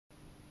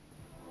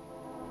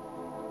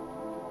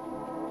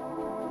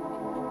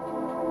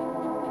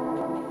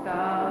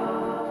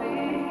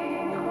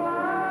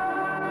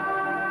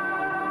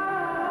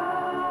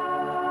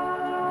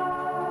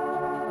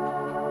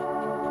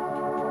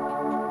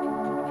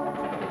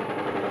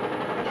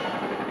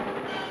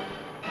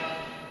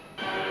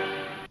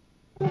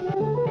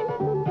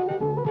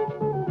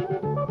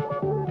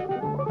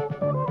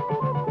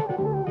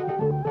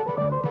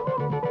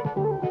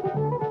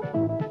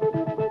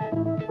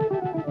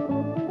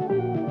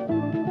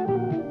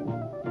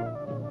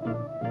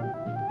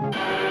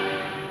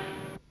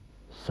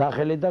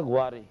სახელი და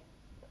გვარი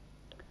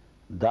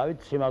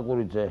დავით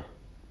ციმაკურიძე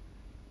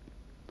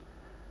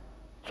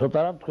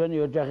ცოტა რამ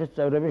თქვენი ოჯახის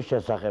წევრების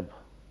შესახებ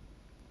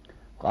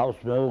ყავს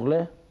მეუღლე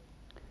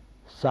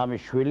 3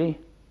 შვილი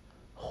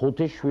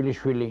 5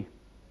 შვილიშვილი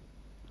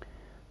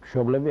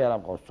მშობლები არ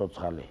ამყავს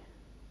ცოცხალი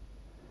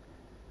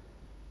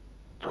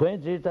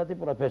თქვენი ძირითადი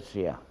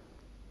პროფესია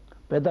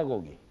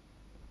პედაგოგი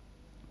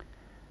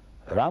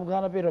რამ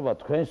განაპირობა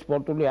თქვენი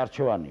სპორტული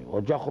არჩევანი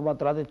ოჯახურმა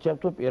ტრადიციამ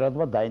თუ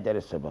პირადმა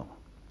დაინტერესებამ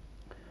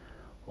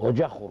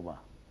ოჯახურმა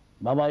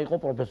მამა იყო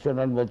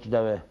პროფესიონალი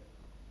მოჭიდავე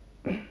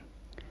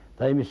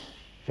და იმის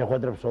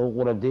შეხვედრებს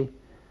უყურებდი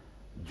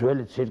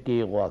ძველი ცირკი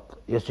იყო აქ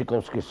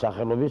ესიკოვსკის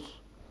სახელობის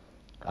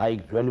აი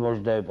ძველი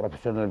მოჭიდავე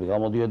პროფესიონალები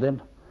გამოდიოდნენ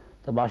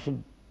და მაშინ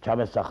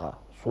ჩამესახა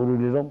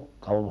სურვილი რომ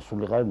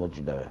გამოსულიყავი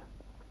მოჭიდავე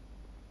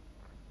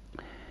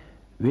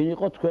ვინ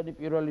იყო თქვენი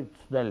პირველი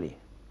მწვრთნელი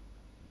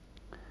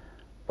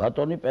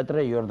ბატონი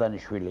პეტრე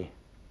იორდანიშვილი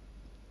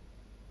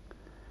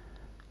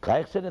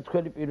გაიხსენეთ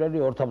თქვენი პირველი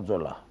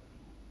ორთაბრძოლა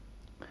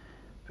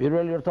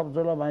პირველი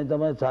ორთაბრძოლა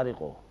მაინდამაინც არ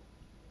იყო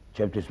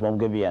ჩემთვის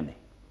მომგებიანი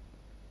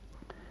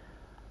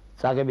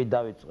წაგები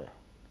დავიწყე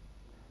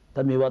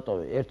და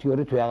მივატოვე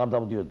 1-2 თვე აღარ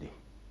დავდიოდი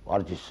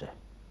ვარჯიშზე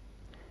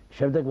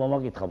შემდეგ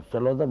მომაკითხა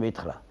მცდელობა და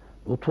მითხრა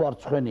ნუ თუ არ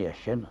ცხენია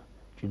შენ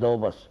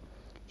ჭიდაობას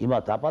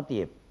იმათ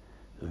აპატიებ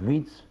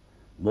ვინც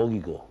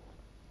მოგიგო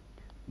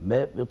მე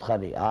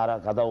მითხარი არა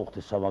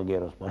გადაუხდი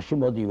სამაგიეროს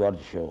მაშინ მოდი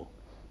ვარჯიშეო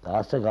და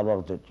ასე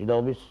გავაგრძე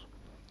ჭიდაობის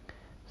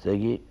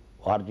ზეგი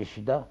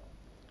ვარჯიში და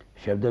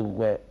შემდეგ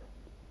უკვე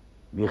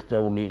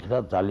მიღწეული იქნა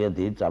ძალიან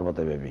დიდი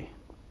წარმატებები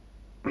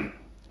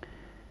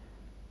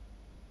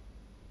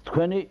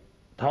თქვენი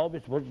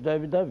თაობის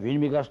მოჭიდავეები და ვინ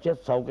მიგასწიათ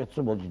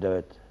საუკეთესო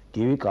მოჭიდავედ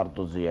გივი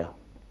კარტოზია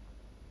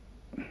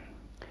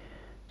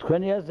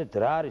თქვენი აზრით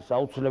რა არის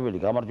აუცილებელი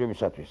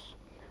გამარჯვებისათვის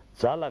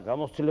ძალა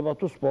გამოცდილება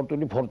თუ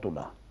სპორტული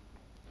ფორტუნა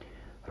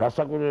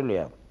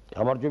რასაკვირველია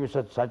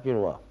გამარჯვებისათვის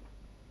საჭიროა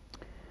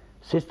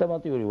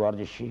სისტემატიური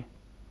ვარჯიში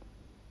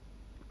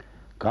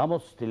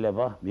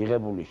გამოცდილება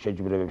მიღებული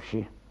შეჯიბრებებში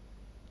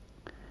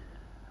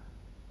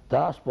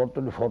და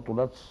სპორტული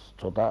ფორტუნაც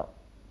ცოტა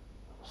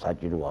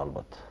საჭიროა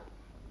ალბათ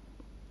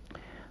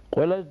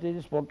ყველაზე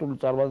დიდი სპორტული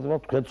წარმატება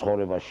თქვენ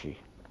ცხოვრებაში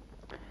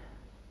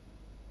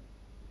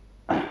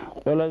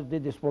ყველაზე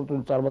დიდი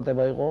სპორტული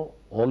წარმატება იყო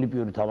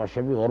ოლიმპიური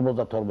თამაშები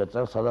 52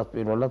 წელს სადაც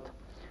პირველად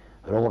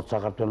როგორც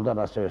საქართველოსთან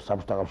ასევე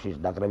საბჭოთა კავშირის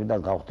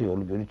ნაკრებიდან გავხდი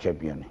ოლიმპიური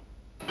ჩემპიონი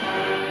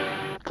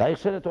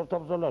გაიხსენეთ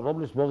ორთაბრძოლა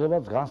რომლის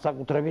მოგებაც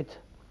განსაკუთრებით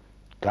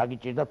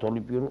გაგიჭირდათ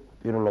ოლიმპიურ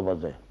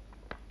პირველობაზე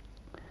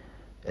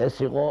ეს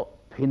იყო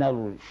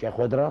ფინალური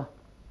შეხვედრა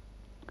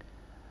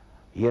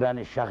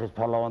ირანის შახის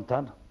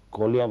ფარლავანთან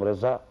გოლიამ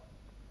რეზა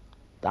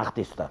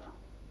ტახტისთან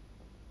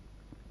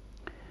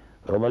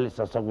რომელიც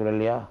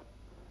სასაკვირველია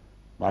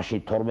მაშინ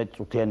 12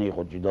 წუთიანი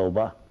იყო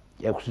ჭიდაობა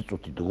 6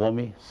 წუთი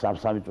დგომი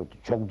 3 წუთი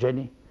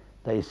ჩოგჯენი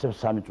და ისევ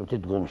 3 წუთი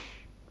დგომში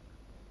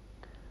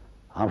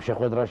ამ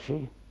შეხვედრაში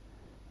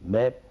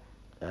მე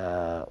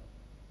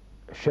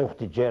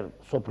შევხვდი ჯერ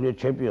სოფლიო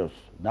ჩემპიონს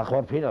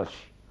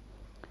ნახევარფინალში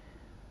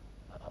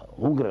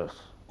უნგრელს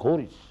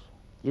გორის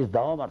ის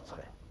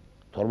დავამარცხე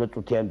 12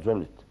 წუთიანი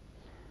ბრძოლით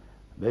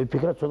მე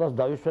ვფიქრე ცოტას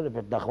დავისვენებ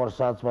ნახევარ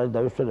საათს მაინც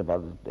დავისვენებ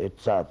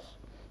 1 საათს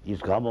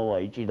ის გამოვა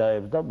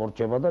იჭიდაებს და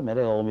მორჩება და მე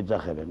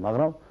გამომიძახებენ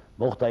მაგრამ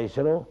მოხდა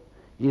ისე რომ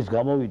ის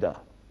გამოვიდა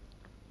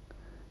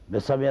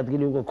მესამე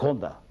ადგილი უკვე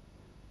ქონდა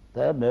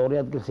და მეორე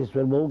ადგილს ის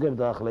ვერ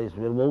მოუგებდა ახლა ის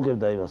ვერ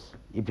მოუგებდა იმას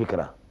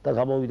იფიქრა და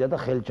გამოვიდა და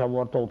ხელი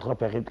ჩამოართვა უთხრა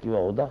ფეხით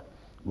ტკივაო და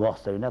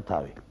მოახსევინა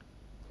თავი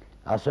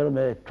ასე რომ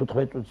მე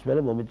 15 წუთის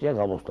მერე მომიწია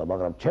გამოსვლა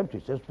მაგრამ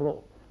ჩემთვის ეს უფრო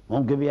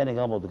მომგებიანი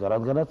გამოდგა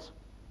რადგანაც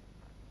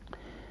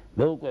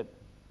მე უკვე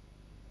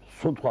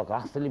სუნთქვა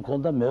გახსნილი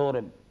მქონდა მეორე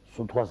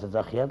სუნთხვას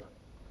ეძახიან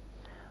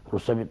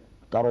რუსები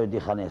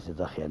ტაროიდიხანიას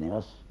ეძახიან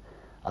იმას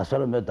ასე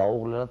რომ მე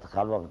დაუღლელად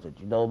ხალვაგზე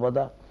ჭიდაობა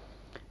და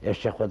ეს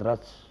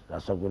შეხვედრაც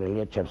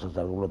რასაკვირველია ჩემს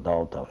საზარგებლოდ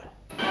დავამთავრე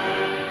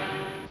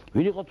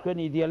ვინ იყო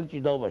თქვენი იდეალი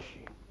ჭიდაობაში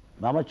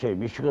მამაჩემი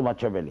მიშიკო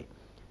მაჩაბელი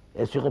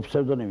ეს იყო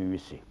ფსევდონიმი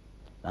მისი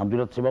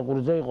ნამდვილად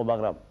ციმაკურიძე იყო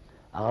მაგრამ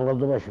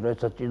ახალგაზრდობაში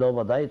როდესაც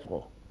ჭიდაობა დაიწყო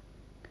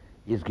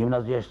ის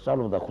გიმნაზიაში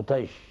სწავლობდა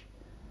ქუთაისში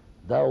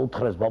და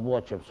უთხრეს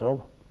ბაბუაჩემს რომ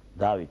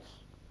დავითს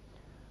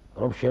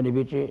რომ შენი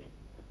ბიჭი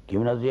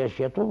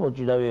გიმნაზიაშია თუ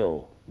მოჭიდავეო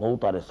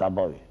მოუტარეს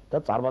ამბავი და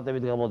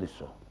წარმატებით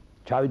გამოდისო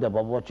ჩავიდა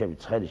ბაბუაჩემი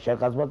ცხენის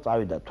შეკაზმა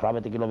წავიდა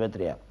 18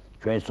 კილომეტრია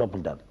ჩვენი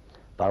სოფლიდან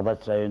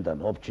ბაღდადის რაიონიდან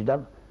ოფჩიდან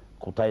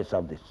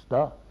ქუთაისამდე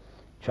და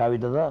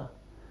ჩავიდა და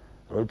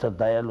როდესაც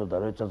დაიალოდა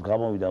როდესაც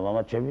გამოვიდა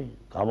მამაჩემი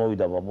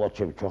გამოვიდა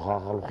ბაბუაჩემი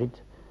ჩოხახალუხით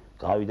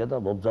გავიდა და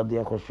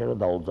მომძადია ხო შენ და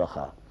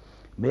დაუძახა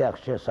მე აქ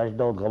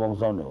საჯდაოდ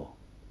გამომგზავნეო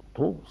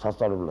თუ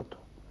სასწავლებლად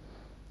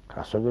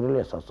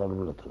რასაკვირველია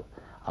სასწავლებლად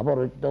აბა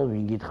როჭიდა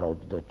ვინ გითხრა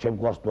და ჩემ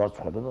გვარს თუ არ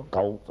წხვედა და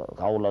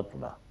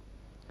გაულაწუნა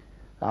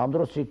ამ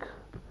დროს იქ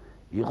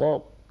იყო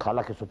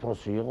ქალაქის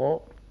უფროსი იყო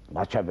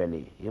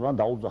მაჩაბელი იმან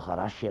დაუძახა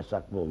რა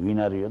შეასაქმო ვინ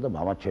არისო და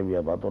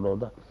მამაჩემია ბატონო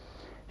და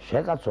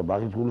შეკაცო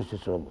მაგის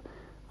გულისის რომ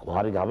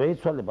გვარი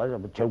გამოიცვალე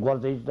ჩემ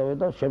გვარზე იჭდავე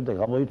და შემდეგ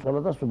გამოიცვალა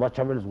და სულ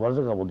მაჩაბელის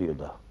გვარზე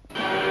გამოდიოდა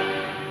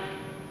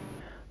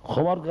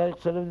ხომ არ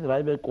გაიხსენებთ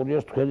რაიმე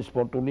კურიოზს თქვენი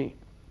სპორტული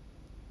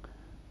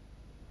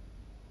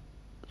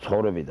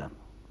ცხოვრებიდან?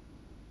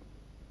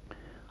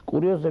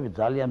 კურიოზები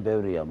ძალიან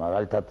ბევრია,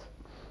 მაგალითად,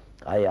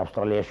 აი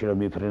ავსტრალიაში რომ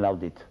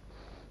მიფრინავდით,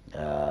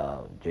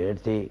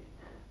 ერთი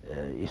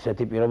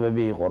ისეთი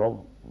პირობები იყო, რომ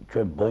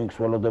ჩვენ ბოინგს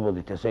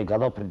ველოდებოდით, ესე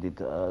გადავფრინდით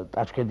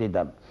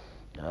ტაჩკენტიდან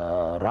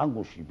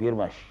რანგუში,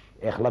 ბირმაში,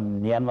 ეხლა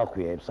მიანმა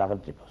ქვია იმ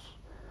სახელმწიფოს.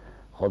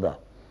 ხო და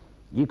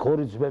იქ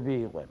ორი ძმები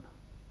იყვენ,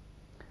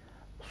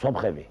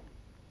 სომხები,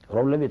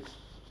 რომლებიც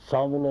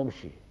საამულო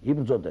ომში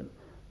იბრძოდნენ,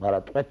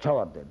 მაგრამ ტყვედ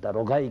ჩავარდნენ და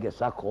რო გაიგეს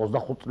აქ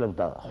 25 წლებს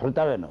და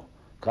ხრიტავენო,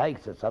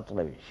 გაიქცეს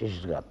საწლები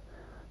შიშისგან.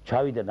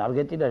 ჩავიდნენ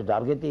არგენტინაში და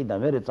არგენტინიდან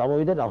მერე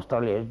წამოვიდნენ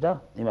ავსტრალიაში და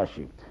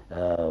იმაში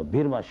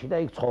ბირმაში და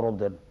იქ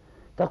ცხოვრობდნენ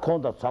და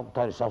ჰქონდათ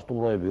საკუთარი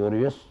სასტუმროები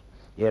ორივეს,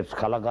 ერთს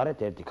ქალაქგარეთ,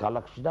 ერთი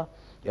ქალაქში და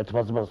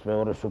ერთმა ძმას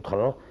მეორეს უთხრა,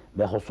 რომ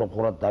მე ხო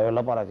სომხურად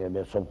დაველაპარაკე,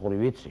 მე სომხური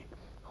ვიცი,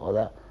 ხო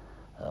და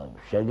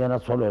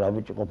შეგენაცვალე რა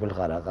ბიჭი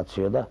ყოფილიყარ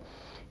რაღაციო და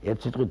ერთ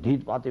სიტყვით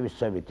დიდ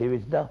პატივისცემით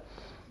ივით და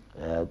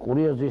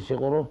კურიოზი ის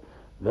იყო, რომ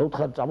მე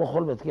ვთხარ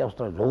წამოხვალ მეთქი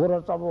ავსტრალიაში, როგორ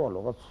არ წამოვალ,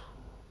 რაღაც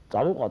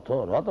წავიყვათო,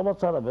 რატომაც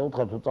არა, მე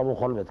ვთხარ თუ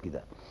წამოხვალ მეთქი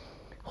და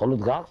ხოლოდ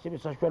გააქვს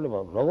იმის საშუალება,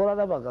 როგორ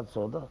არა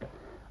მაგაცო და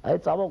აი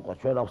წამოვყვა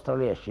ჩვენ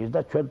ავსტრალიაში და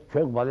ჩვენ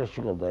გვალიაში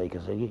გობდა იქ,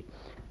 ესე იგი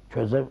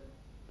ჩვენზე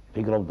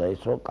ფიქრობდა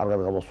ის, რომ კარგად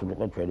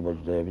გამოსულიყვენ ჩვენი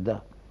მოძდეები და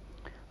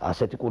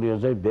ასეთი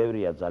კურიოზები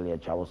ბევრია ძალიან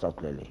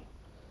ჩამოსასვლელი.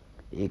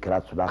 იქ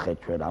რაც ვნახეთ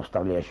ჩვენ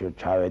ავსტრალიაში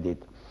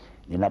ჩავედით,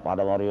 ნინა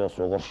პანამარიოს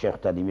როგორ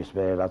შეხვდათ იმის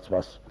მერე რაც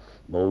მას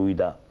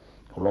მოუვიდა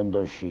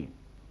ლონდონში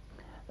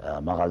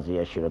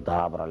მაღაზიაში რომ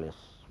დააბრალეს,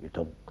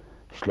 ვითომ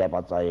შლეპა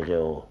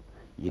წაიღეო,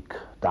 იქ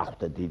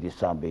დახვდე დიდი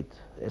სამბით.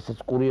 ესეც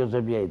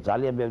კურიოზებია,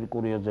 ძალიან ბევრი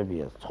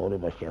კურიოზებია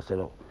ცხოვრებაში, ასე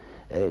რომ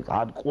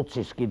ან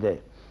ყუცის კიდე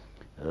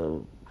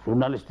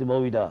ჟურნალისტი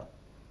მოვიდა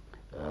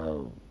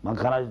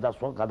მანქანაში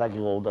დასვა,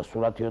 გადაგიღო და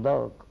სურათიო და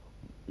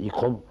იქ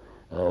ხომ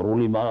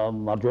რული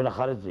მარჯვენა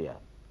ხარეზეა,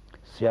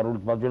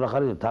 სიარულით მარჯვენა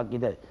ხარეზე, თან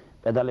კიდე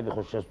პედალები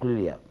ხო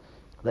შესვლილია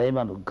და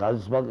იმან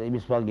გაზის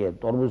იმის მაგია,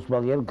 ტორმუზის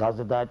მაგია,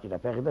 გაზზე დააჭირა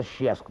ფეხი და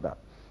შეასკდა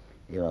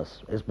იმას.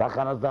 ეს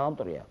მანქანას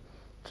დაამტრია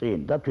წინ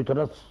და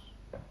თვითონაც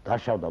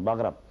დაშავდა,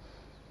 მაგრამ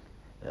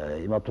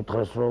იმათ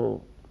უთხრეს, რომ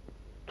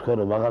თქვენ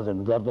რომ მაღაზიაზე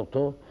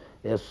მუდარდობთო,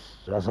 ეს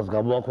რასაც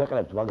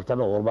გამოაქვეყნებთ, მაგისთან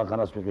ორ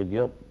მანქანას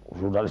მივიდიო,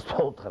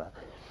 ჟურნალისტმა უთხრა.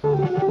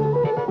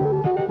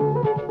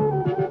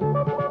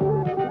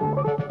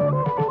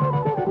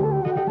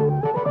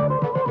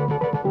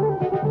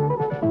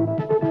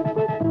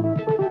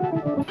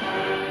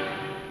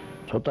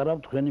 ცოტა რამ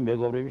თქვენი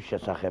მეგობრების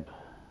შესახებ.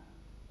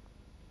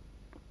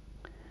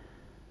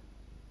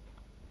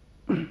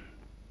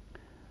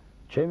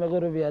 ჩემი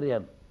მეგობრები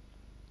არიან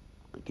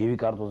გივი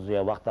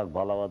კარტოზია, ვახტანგ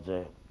ბალავაძე,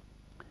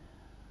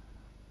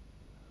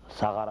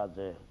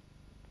 საღარაძე,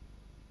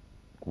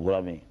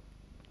 გურამი,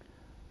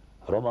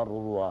 რომან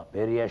რურუა,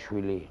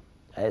 ბერიაშვილი,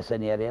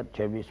 ესენი არიან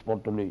ჩემი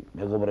სპორტული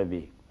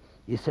მეგობრები.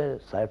 ისე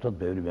საერთოდ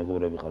ბევრი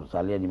მეგობრები ყავს,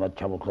 ძალიან იმათ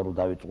ჩამოთქვა რომ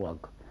დავიწყო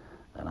აქ.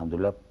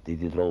 ნამდვილად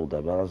დიდი დრო უნდა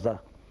მაგას და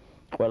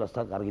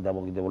ყველასთან კარგი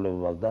დამოკიდებულება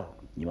მაქვს და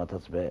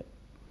იმათაც მე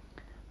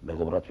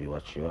მეგობრად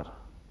ვივარჩი ვარ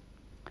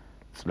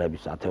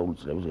წლების, ათეული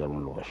წლების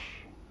განმავლობაში.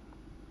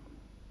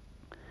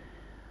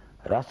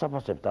 რას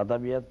აფასებთ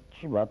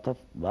ადამიანში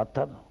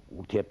მათთან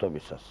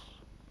ურთიერთობისას?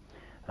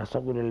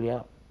 რასაკვირველია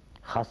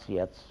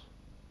ხასიათს,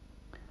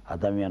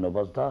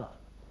 ადამიანობას და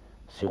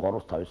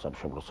სიყვარულს თავის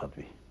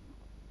სამშობლოსადმი.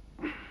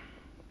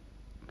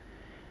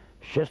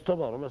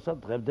 შეცდომა, რომელსაც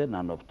დღემდე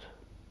ნანობთ.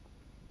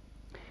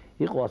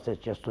 იყო ასეთ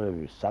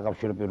შეცდომები,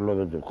 საკავშირო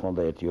პიროვნებებზე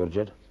მქონდა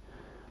ერთი-ორჯერ,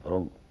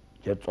 რომ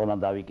ჯერ წონა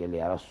დავიკელი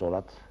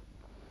არასწორად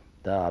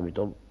და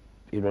ამიტომ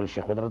პირველი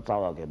შეხვედრა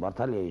წავაგე.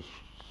 მართალია ის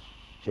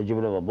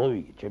შეჯიბრება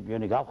მოვიგე,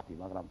 ჩემპიონი გავხდი,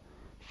 მაგრამ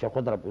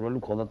შეხვედრა პირველი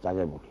მქონდა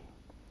წაგებული.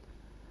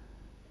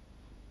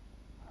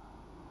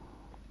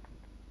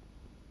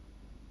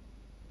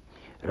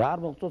 რა არ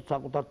მოგწონთ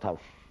საკუთარ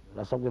თავში,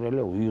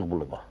 რასაკვირველია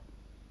უიღბლობა.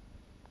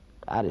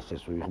 არის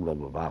ეს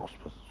უიღბლობა აქვს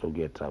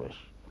ზოგიერთ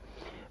რამეში.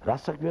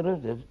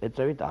 რასაკვირველია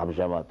ეწევით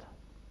ამჟამად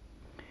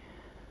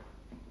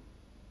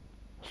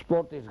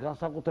სპორტის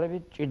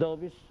განსაკუთრებით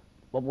ჭიდაობის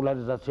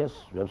პოპულარიზაციას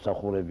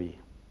ვემსახურები.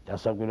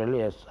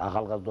 რასაკვირველია ეს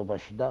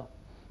ახალგაზრდობაში და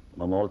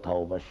მომავალ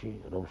თაობაში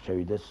რომ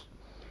შევიდეს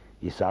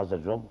ის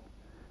აზრი, რომ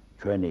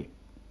ჩვენი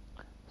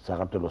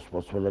საქართველოს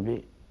სპორტსმენები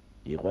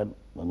იყვნენ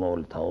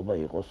მომავალი თაობა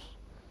იყოს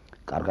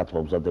კარგად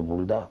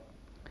მომზადებული და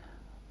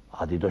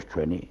ადიდოს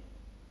ჩვენი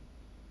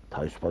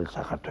თავისუფალი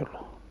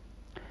საქართველო.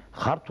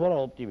 ხარ თუ არა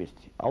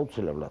ოპტიმისტი?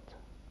 აუცილებლად.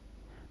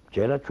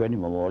 ჯერა ჩვენი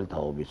მომავალი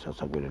თაობის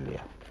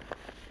სასაკვირველია.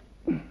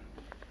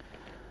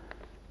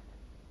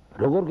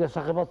 როგორ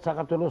გესახებათ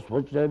საქართველოს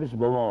მოჭრების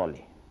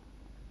მომავალი?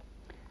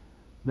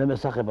 მე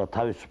მესახება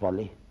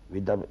თავისუფალი,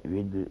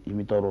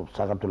 იმიტომ რომ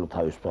საქართველო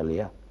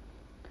თავისუფალია,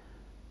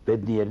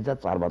 ბედნიერი და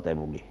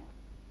წარმატებული.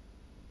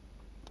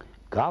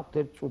 გაქვთ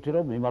ერთ წუთი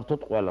რომ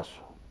მიმართოთ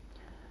ყველასო.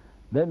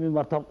 მე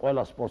მიმართავ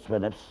ყველა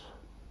სპორტსმენებს,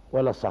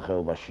 ყველა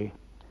სახეობაში,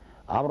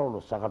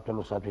 ამრავლოს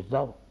საქართველოსათვის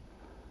და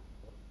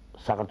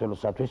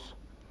საქართველოსათვის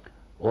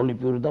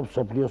ოლიმპიური და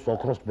მსოფლიოს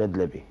ოქროს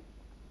მედლები.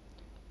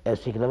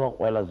 ეს იქნება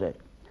ყველაზე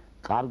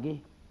კარგი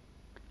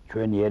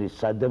ჩვენი ერის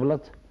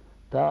სადებლად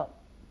და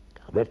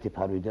ღმერთი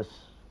ფარვიდეს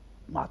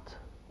მათ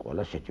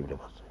ყველა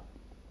შეჯიბრებაზე.